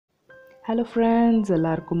Hello friends,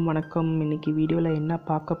 எல்லாருக்கும் வணக்கம். இன்றைக்கி வீடியோவில் என்ன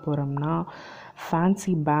பார்க்க போகிறோம்னா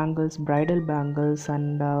fancy bangles, bridal bangles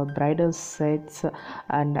and bridal sets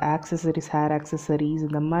and accessories, hair accessories,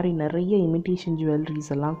 இந்த மாதிரி நிறைய இமிட்டேஷன் ஜுவல்லரிஸ்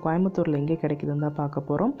எல்லாம் கோயம்புத்தூரில் எங்கே கிடைக்குதுன்னு தான் பார்க்க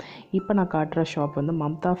போகிறோம். இப்போ நான் காட்டுற ஷாப் வந்து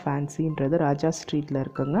மம்தா ஃபேன்சின்றது ராஜா ஸ்ட்ரீட்டில்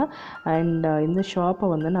இருக்குங்க. அண்ட் இந்த ஷாப்பை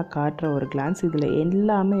வந்து நான் காட்டுற ஒரு கிளான்ஸ், இதில்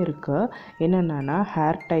எல்லாமே இருக்குது. என்னென்னா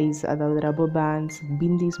ஹேர் டைஸ், அதாவது rubber pants,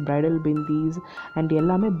 bindis, bridal bindis and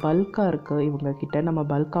எல்லாமே பல்காக இருக்குது இவங்கக்கிட்ட. நம்ம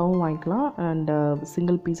பல்காகவும் வாங்கிக்கலாம் அண்ட்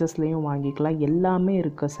சிங்கிள் பீசஸ்லேயும் வாங்கிக்கலாம். எல்லாமே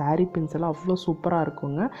இருக்குது. சாரீ பின்ஸ் எல்லாம் அவ்வளோ சூப்பராக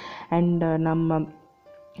இருக்குங்க. அண்ட் நம்ம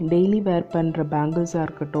டெய்லி வேர் பண்ணுற பேங்கிள்ஸாக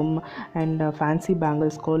இருக்கட்டும் and fancy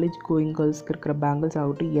bangles, college going கேர்ள்ஸ்க்கு இருக்கிற பேங்கிள்ஸ்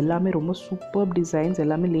ஆகட்டும், எல்லாமே ரொம்ப சூப்பர் டிசைன்ஸ்,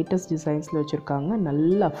 எல்லாமே லேட்டஸ்ட் டிசைன்ஸில் வச்சுருக்காங்க.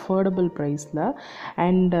 நல்ல அஃபோர்டபுள் ப்ரைஸில்.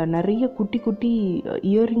 அண்ட் நிறைய குட்டி குட்டி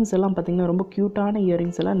இயரிங்ஸ் எல்லாம் பார்த்திங்கன்னா ரொம்ப க்யூட்டான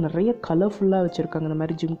இயரிங்ஸ் எல்லாம் நிறைய கலர்ஃபுல்லாக வச்சுருக்காங்க. இந்த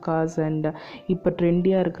மாதிரி ஜிம்காஸ் அண்ட் இப்போ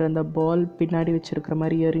ட்ரெண்டியாக இருக்கிற அந்த பால் பின்னாடி வச்சுருக்கிற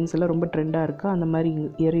மாதிரி இயரிங்ஸ் எல்லாம் ரொம்ப ட்ரெண்டாக இருக்குது. அந்த மாதிரி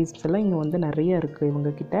இயரிங்ஸ் எல்லாம் இங்கே வந்து நிறைய இருக்குது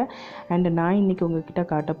இவங்கக்கிட்ட. அண்ட் நான் இன்றைக்கி உங்ககிட்ட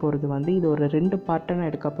காட்ட போகிறது வந்து இது ஒரு 2 பார்ட்டாக நான்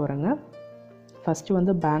எடுக்க போகிறேங்க. ஃபஸ்ட்டு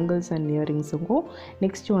வந்து பேங்கிள்ஸ் அண்ட் இயரிங்ஸுக்கும்,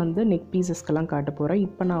 நெக்ஸ்ட்டு வந்து நெக் பீசஸ்க்கெல்லாம் காட்ட போகிறேன்.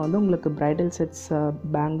 இப்போ நான் வந்து உங்களுக்கு bridal sets,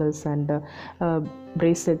 bangles and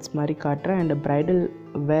bracelets மாதிரி காட்டுறேன். அண்ட் ப்ரைடல்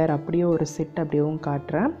வேர் அப்படியே ஒரு செட் அப்படியேவும்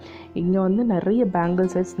காட்டுறேன். இங்கே வந்து நிறைய பேங்கிள்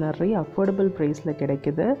செட்ஸ் நிறைய அஃபோர்டபுள் ப்ரைஸில்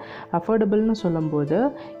கிடைக்குது. அஃபோர்டபுள்னு சொல்லும்போது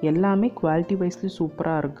எல்லாமே குவாலிட்டி வைஸ்லேயும்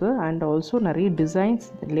சூப்பராக இருக்குது. அண்ட் ஆல்சோ நிறைய டிசைன்ஸ்,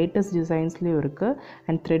 லேட்டஸ்ட் டிசைன்ஸ்லேயும் இருக்குது.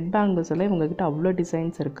 அண்ட் த்ரெட் பேங்கிள்ஸ் எல்லாம் இவங்ககிட்ட அவ்வளோ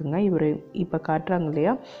டிசைன்ஸ் இருக்குங்க. இவர் இப்போ காட்டுறாங்க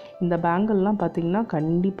இல்லையா, இந்த பேங்கிள்லாம் பார்த்திங்கன்னா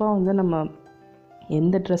கண்டிப்பாக வந்து நம்ம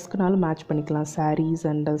எந்த ட்ரெஸ்க்குனாலும் மேட்ச் பண்ணிக்கலாம், சாரீஸ்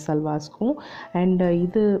அண்ட் சல்வாஸ்க்கும். அண்ட்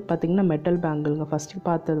இது பார்த்திங்கன்னா மெட்டல் பேங்கிள்ங்க. ஃபஸ்ட்டு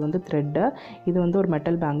பார்த்தது வந்து த்ரெட்டு, இது வந்து ஒரு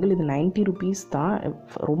மெட்டல் பேங்கிள். இது 90 ருபீஸ் தான்.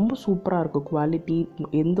 ரொம்ப சூப்பராக இருக்குது குவாலிட்டி.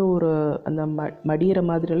 எந்த ஒரு அந்த மடிகிற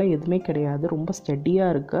மாதிரியெல்லாம் எதுவுமே கிடையாது. ரொம்ப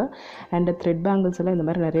ஸ்டெடியாக இருக்குது. அண்ட் த்ரெட் பேங்கிள்ஸ் எல்லாம் இந்த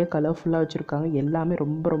மாதிரி நிறைய கலர்ஃபுல்லாக வச்சுருக்காங்க. எல்லாமே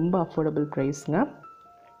ரொம்ப ரொம்ப அஃபோர்டபுள் ப்ரைஸுங்க.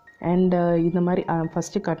 அண்டு இந்த மாதிரி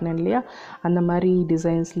ஃபஸ்ட்டு காட்டினேன் இல்லையா, அந்த மாதிரி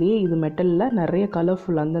டிசைன்ஸ்லேயே இது மெட்டலில் நிறைய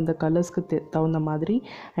கலர்ஃபுல் அந்தந்த கலர்ஸ்க்கு தகுந்த மாதிரி.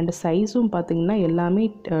 அண்டு சைஸும் பார்த்திங்கன்னா எல்லாமே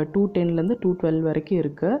 210லேருந்து 212 வரைக்கும்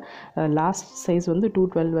இருக்குது. லாஸ்ட் சைஸ் வந்து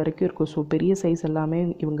 212 வரைக்கும் இருக்கும். ஸோ பெரிய சைஸ் எல்லாமே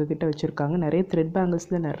இவங்கக்கிட்ட வச்சுருக்காங்க. நிறைய த்ரெட்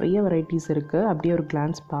பேங்கிள்ஸில் நிறைய வெரைட்டிஸ் இருக்குது. அப்படியே ஒரு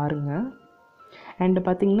கிளான்ஸ் பாருங்கள். அண்டு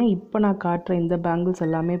பார்த்திங்கன்னா இப்போ நான் காட்டுற இந்த பேங்கிள்ஸ்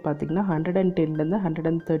எல்லாமே பார்த்திங்கன்னா 110லேருந்து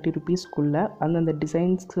 130 ருபீஸ்க்குள்ளே அந்தந்த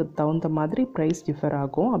டிசைன்ஸ்க்கு தகுந்த மாதிரி ப்ரைஸ் டிஃபர்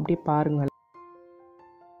ஆகும். அப்படியே பாருங்கள்.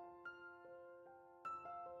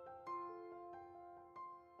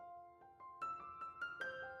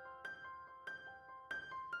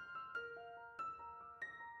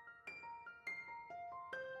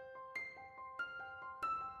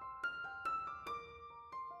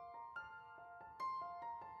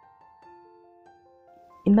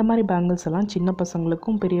 இந்த மாதிரி பேங்கிள்ஸ் எல்லாம் சின்ன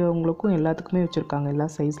பசங்களுக்கும் பெரியவங்களுக்கும் எல்லாத்துக்குமே வச்சுருக்காங்க, எல்லா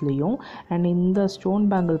சைஸ்லேயும். அண்ட் இந்த ஸ்டோன்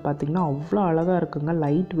பேங்கிள் பார்த்திங்கன்னா அவ்வளோ அழகாக இருக்குங்க.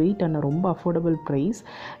 லைட் வெயிட் அண்ட் ரொம்ப அஃபோர்டபுள் ப்ரைஸ்.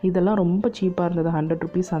 இதெல்லாம் ரொம்ப சீப்பாக இருந்தது. 100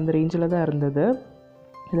 ருபீஸ் அந்த ரேஞ்சில் தான் இருந்தது.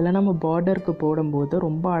 இதில் நம்ம பார்டருக்கு போடும்போது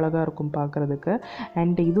ரொம்ப அழகாக இருக்கும் பார்க்குறதுக்கு.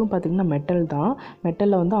 அண்ட் இதுவும் பார்த்திங்கன்னா மெட்டல் தான்.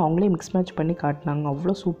 மெட்டலில் வந்து அவங்களே மிக்ஸ் மேட்ச் பண்ணி காட்டினாங்க.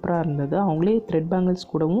 அவ்வளோ சூப்பராக இருந்தது. அவங்களே த்ரெட் பேங்கிள்ஸ்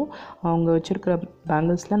கூடவும் அவங்க வச்சுருக்கிற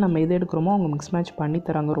பேங்கிள்ஸில் நம்ம எது எடுக்கிறோமோ அவங்க மிக்ஸ் மேட்ச் பண்ணி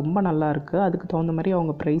தராங்க. ரொம்ப நல்லாயிருக்கு. அதுக்கு தகுந்த மாதிரி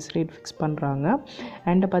அவங்க ப்ரைஸ் ரேட் ஃபிக்ஸ் பண்ணுறாங்க.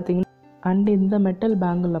 அண்டு பார்த்திங்கன்னா இந்த மெட்டல்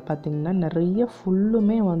பேங்கிளில் பார்த்திங்கன்னா நிறைய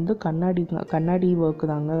ஃபுல்லுமே வந்து கண்ணாடி ஒர்க்கு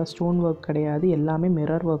தாங்க, ஸ்டோன் ஒர்க் கிடையாது. எல்லாமே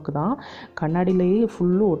மிரர் ஒர்க்கு தான். கண்ணாடியிலேயே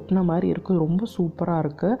ஃபுல்லு ஒட்டின மாதிரி இருக்குது. ரொம்ப சூப்பராக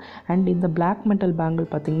இருக்குது. அண்ட் இந்த பிளாக் மெட்டல்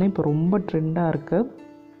பேங்கிள் பார்த்திங்கன்னா இப்போ ரொம்ப ட்ரெண்டாக இருக்குது.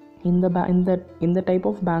 இந்த டைப்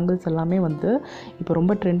ஆஃப் பேங்கிள்ஸ் எல்லாமே வந்து இப்போ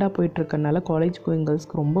ரொம்ப ட்ரெண்டாக போயிட்டுருக்கனால காலேஜ் கோயிங்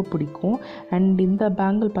கேர்ள்ஸ்க்கு ரொம்ப பிடிக்கும். அண்ட் இந்த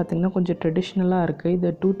பேங்கிள் பார்த்திங்கன்னா கொஞ்சம் ட்ரெடிஷ்னலாக இருக்குது.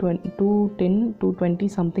 இது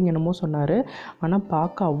 220 சம்திங் என்னமோ சொன்னார். ஆனால்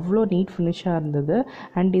பார்க்க அவ்வளோ நீட் ஃபினிஷாக இருந்தது.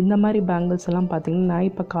 அண்ட் இந்த மாதிரி பேங்கிள்ஸ் எல்லாம் பார்த்திங்கன்னா நான்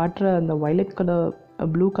இப்போ காட்டுற அந்த violet colour,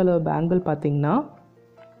 blue colour bangle பார்த்திங்கன்னா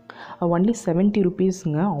ஒன்லி 70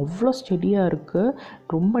 ருபீஸுங்க. அவ்வளோ ஸ்டெடியாக இருக்குது.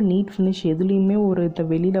 ரொம்ப நீட் ஃபினிஷ். எதுலேயுமே ஒரு இந்த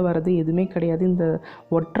வெளியில் வர்றது எதுவுமே கிடையாது. இந்த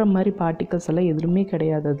ஒட்டுற மாதிரி பார்ட்டிகல்ஸ் எல்லாம் எதுவுமே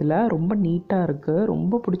கிடையாது. அதில் ரொம்ப நீட்டாக இருக்குது.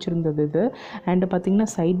 ரொம்ப பிடிச்சிருந்தது இது. அண்டு பார்த்திங்கன்னா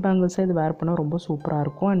சைட் பேங்கிள்ஸாக இது வேர் பண்ணால் ரொம்ப சூப்பராக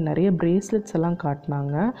இருக்கும். அண்ட் நிறைய ப்ரேஸ்லெட்ஸ் எல்லாம்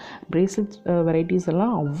காட்டினாங்க. ப்ரேஸ்லெட்ஸ் வெரைட்டிஸ்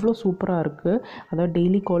எல்லாம் அவ்வளோ சூப்பராக இருக்குது. அதாவது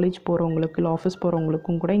டெய்லி காலேஜ் போகிறவங்களுக்கு இல்லை ஆஃபீஸ்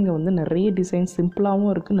போகிறவங்களுக்கும் கூட இங்கே வந்து நிறைய டிசைன்ஸ்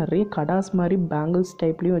சிம்பிளாகவும் இருக்குது. நிறைய கடாஸ் மாதிரி பேங்கிள்ஸ்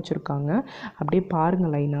டைப்லேயும் வச்சுருக்காங்க. அப்படியே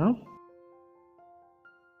பாருங்கள் லைனாக.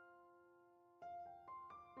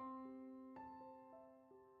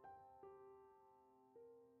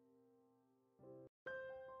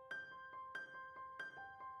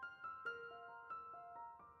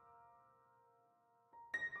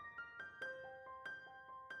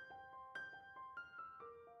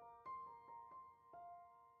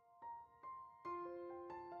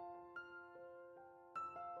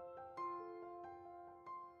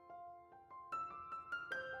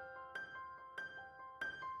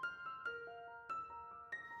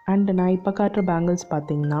 அண்ட் நான் இப்போ காட்டுற பேங்கிள்ஸ்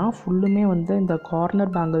பார்த்திங்கன்னா ஃபுல்லுமே வந்து இந்த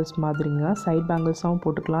கார்னர் பேங்கிள்ஸ் மாதிரிங்க. சைட் பேங்கிள்ஸாகவும்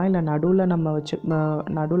போட்டுக்கலாம், இல்லை நடுவில் நம்ம வச்சு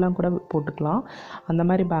நடுவில் கூட போட்டுக்கலாம். அந்த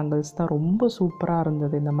மாதிரி பேங்கிள்ஸ் தான் ரொம்ப சூப்பராக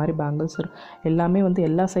இருந்தது. இந்த மாதிரி பேங்கிள்ஸ் எல்லாமே வந்து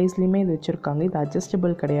எல்லா சைஸ்லேயுமே இது வச்சுருக்காங்க. இது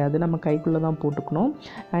அட்ஜஸ்டபிள் கிடையாது, நம்ம கைக்குள்ளே தான் போட்டுக்கணும்.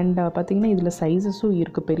 அண்ட் பார்த்திங்கன்னா இதில் சைஸஸும்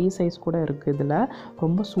இருக்குது, பெரிய சைஸ் கூட இருக்குது. இதில்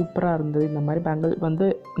ரொம்ப சூப்பராக இருந்தது. இந்த மாதிரி பேங்கிள் வந்து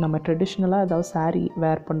நம்ம ட்ரெடிஷ்னலாக ஏதாவது சாரீ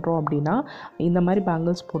வேர் பண்ணுறோம் அப்படின்னா இந்த மாதிரி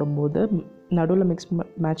பேங்கிள்ஸ் போடும்போது நடுவில்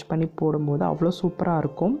மேட்ச் பண்ணி போடும்போது அவ்வளோ சூப்பராக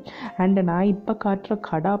இருக்கும். அண்டு நான் இப்போ காட்டுற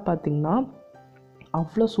கடா பார்த்திங்கன்னா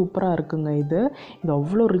அவ்வளோ சூப்பராக இருக்குங்க. இது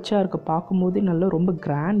அவ்வளோ ரிச்சாக இருக்குது, பார்க்கும்போதே நல்ல ரொம்ப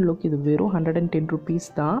கிராண்ட் லுக். இது வெறும் 110 rupees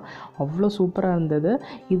தான். அவ்வளோ சூப்பராக இருந்தது.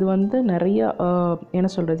 இது வந்து நிறைய என்ன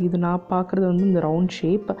சொல்கிறது, இது நான் பார்க்குறது வந்து இந்த ரவுண்ட்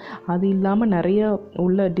ஷேப், அது இல்லாமல் நிறைய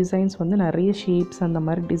உள்ள டிசைன்ஸ் வந்து நிறைய ஷேப்ஸ் அந்த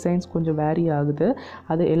மாதிரி டிசைன்ஸ் கொஞ்சம் வேரி ஆகுது.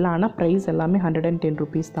 அது எல்லாம் ஆனால் ப்ரைஸ் எல்லாமே 110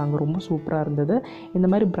 rupees தாங்க. ரொம்ப சூப்பராக இருந்தது. இந்த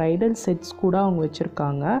மாதிரி ப்ரைடல் செட்ஸ் கூட அவங்க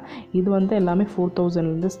வச்சுருக்காங்க. இது வந்து எல்லாமே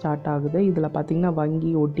 4000லேருந்து ஸ்டார்ட் ஆகுது. இதில் பார்த்திங்கன்னா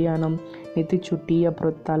வங்கி, ஒட்டியானம், நெத்திச்சுட்டி,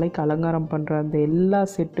 அப்புறம் தலைக்கு அலங்காரம் பண்ணுற அந்த எல்லா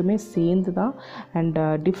செட்டுமே சேர்ந்து தான். அண்ட்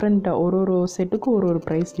டிஃப்ரெண்ட் ஒரு செட்டுக்கும் ஒரு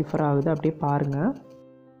ப்ரைஸ் டிஃபர் ஆகுது. அப்படியே பாருங்கள்.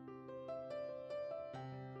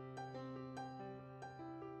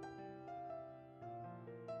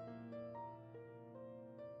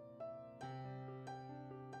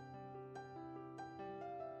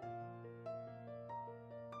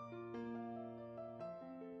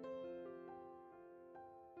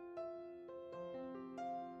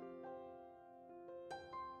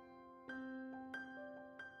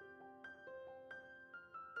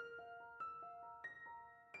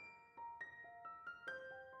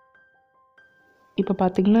 இப்போ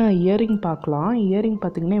பார்த்திங்கன்னா இயரிங் பார்க்கலாம். இயரிங்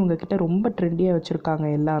பார்த்திங்கன்னா இவங்கக்கிட்ட ரொம்ப ட்ரெண்டியாக வச்சுருக்காங்க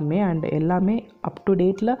எல்லாமே. அண்ட் எல்லாமே அப் டு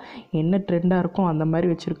டேட்டில் என்ன ட்ரெண்டாக இருக்கும் அந்த மாதிரி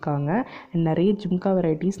வச்சுருக்காங்க. நிறைய ஜிம்கா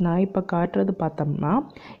வெரைட்டிஸ். நான் இப்போ காட்டுறது பார்த்தோம்னா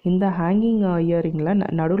இந்த ஹேங்கிங் இயரிங்கில்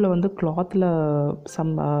நடுவில் வந்து கிளாத்தில்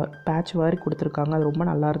சம் பேட்ச் மாதிரி கொடுத்துருக்காங்க. அது ரொம்ப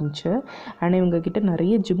நல்லா இருந்துச்சு. அண்ட் இவங்கக்கிட்ட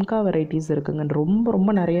நிறைய ஜிம்கா வெரைட்டிஸ் இருக்குங்க.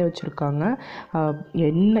 ரொம்ப நிறைய வச்சுருக்காங்க.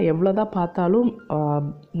 எவ்வளோ தான் பார்த்தாலும்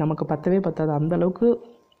நமக்கு பத்தவே பத்தாது. அந்தளவுக்கு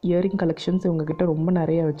இயரிங் கலெக்ஷன்ஸ் இவங்கக்கிட்ட ரொம்ப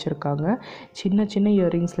நிறைய வச்சுருக்காங்க. சின்ன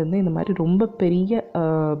இயரிங்ஸ்லேருந்து இந்த மாதிரி ரொம்ப பெரிய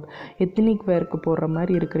எத்னிக் வேருக்கு போடுற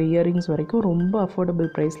மாதிரி இருக்கிற இயரிங்ஸ் வரைக்கும் ரொம்ப அஃபோர்டபுள்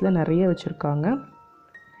ப்ரைஸில் நிறைய வச்சுருக்காங்க.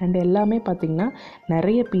 அண்ட் எல்லாமே பார்த்திங்கன்னா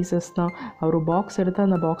நிறைய பீசஸ் தான். ஒரு பாக்ஸ் எடுத்தால்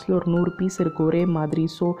அந்த பாக்ஸில் ஒரு 100 பீஸ் இருக்குது ஒரே மாதிரி.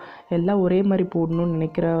 ஸோ எல்லாம் ஒரே மாதிரி போடணும்னு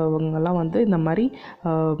நினைக்கிறவங்கெல்லாம் வந்து இந்த மாதிரி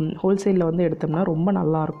ஹோல்சேலில் வந்து எடுத்தோம்னா ரொம்ப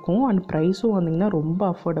நல்லாயிருக்கும். அண்ட் ப்ரைஸும் வந்திங்கன்னா ரொம்ப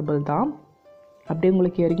அஃபோர்டபுள் தான். அப்படியே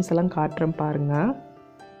உங்களுக்கு இயரிங்ஸ் எல்லாம் காட்டுறேன் பாருங்கள்.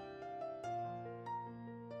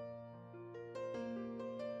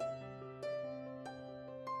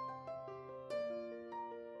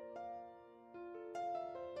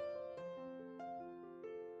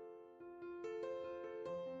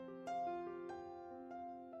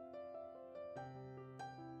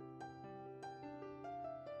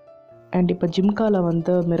 அண்ட் இப்போ ஜிம்காவில்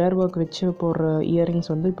வந்து மிரர் ஒர்க் வச்சு போடுற இயரிங்ஸ்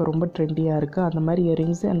வந்து இப்போ ரொம்ப ட்ரெண்டியாக இருக்குது. அந்த மாதிரி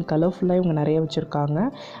இயரிங்ஸ் அண்ட் கலர்ஃபுல்லாக இவங்க நிறைய வச்சுருக்காங்க.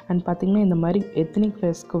 அண்ட் பார்த்திங்கன்னா இந்த மாதிரி எத்னிக்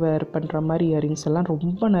ஃபேஸ்க்கு வேர் பண்ணுற மாதிரி இயரிங்ஸ் எல்லாம்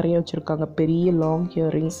ரொம்ப நிறைய வச்சுருக்காங்க. பெரிய லாங்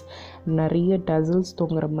இயரிங்ஸ், நிறைய டசல்ஸ்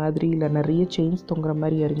தொங்குற மாதிரி, இல்லை நிறைய செயின்ஸ் தொங்குற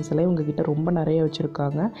மாதிரி இயரிங்ஸ் எல்லாம் இவங்கக்கிட்ட ரொம்ப நிறைய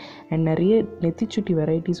வச்சுருக்காங்க. அண்ட் நிறைய நெத்திச்சுட்டி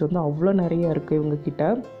வெரைட்டிஸ் வந்து அவ்வளோ நிறைய இருக்குது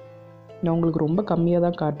இவங்கக்கிட்ட. நான் உங்களுக்கு ரொம்ப கம்மியாக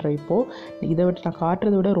தான் காட்டுறேன். இப்போது இதை விட்டு நான்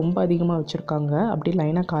காட்டுறதை விட ரொம்ப அதிகமாக வச்சுருக்காங்க. அப்படியே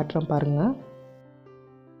லைனாக காட்டுறேன் பாருங்கள்.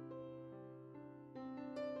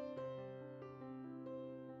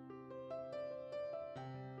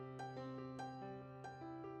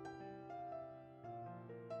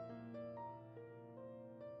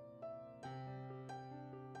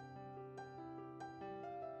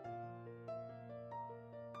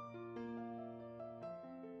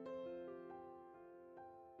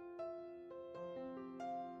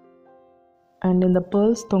 அண்ட் இந்த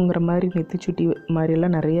பேர்ல்ஸ் தொங்குற மாதிரி நெத்திச்சுட்டி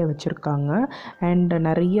மாதிரியெல்லாம் நிறைய வச்சுருக்காங்க. அண்ட்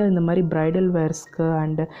நிறைய இந்த மாதிரி ப்ரைடல் வேர்ஸ்க்கு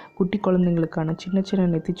அண்டு குட்டி குழந்தைங்களுக்கான சின்ன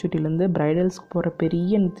நெத்திச்சுட்டிலேருந்து ப்ரைடல்ஸ்க்கு போகிற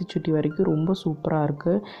பெரிய நெத்திச்சுட்டி வரைக்கும் ரொம்ப சூப்பராக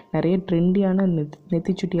இருக்குது. நிறைய ட்ரெண்டியான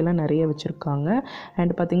நெத்திச்சுட்டியெல்லாம் நிறைய வச்சுருக்காங்க.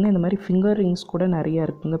 அண்ட் பார்த்திங்கன்னா இந்த மாதிரி ஃபிங்கர் ரிங்ஸ் கூட நிறையா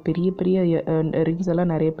இருக்குங்க. பெரிய ரிங்ஸ்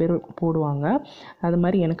எல்லாம் நிறைய பேர் போடுவாங்க. அது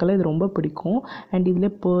மாதிரி எனக்கெல்லாம் இது ரொம்ப பிடிக்கும். அண்ட்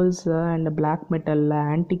இதில் பேர்ல்ஸ் அண்ட் பிளாக் மெட்டலில்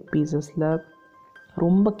ஆன்டிக் பீசஸில்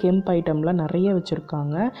ரொம்ப கெம்ப் ஐட்டம்லாம் நிறைய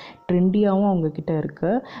வச்சுருக்காங்க. ட்ரெண்டியாகவும் அவங்கக்கிட்ட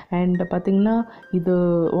இருக்குது. அண்ட் பார்த்திங்கன்னா இது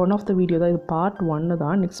ஒன் ஆஃப் த வீடியோ தான். இது பார்ட் 1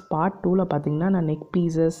 தான். நெக்ஸ்ட் பார்ட் 2ல் பார்த்திங்கன்னா நான் neck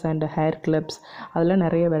pieces and hair clips அதெல்லாம்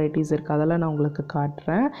நிறைய வெரைட்டிஸ் இருக்குது. அதெல்லாம் நான் உங்களுக்கு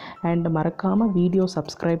காட்டுறேன். அண்ட் மறக்காமல் வீடியோ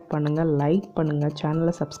சப்ஸ்கிரைப் பண்ணுங்கள், லைக் பண்ணுங்கள்,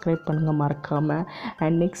 சேனலை சப்ஸ்கிரைப் பண்ணுங்கள் மறக்காமல்.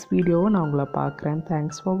 அண்ட் நெக்ஸ்ட் வீடியோவை நான் உங்களை பார்க்குறேன்.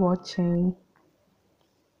 தேங்க்ஸ் ஃபார் வாட்சிங்.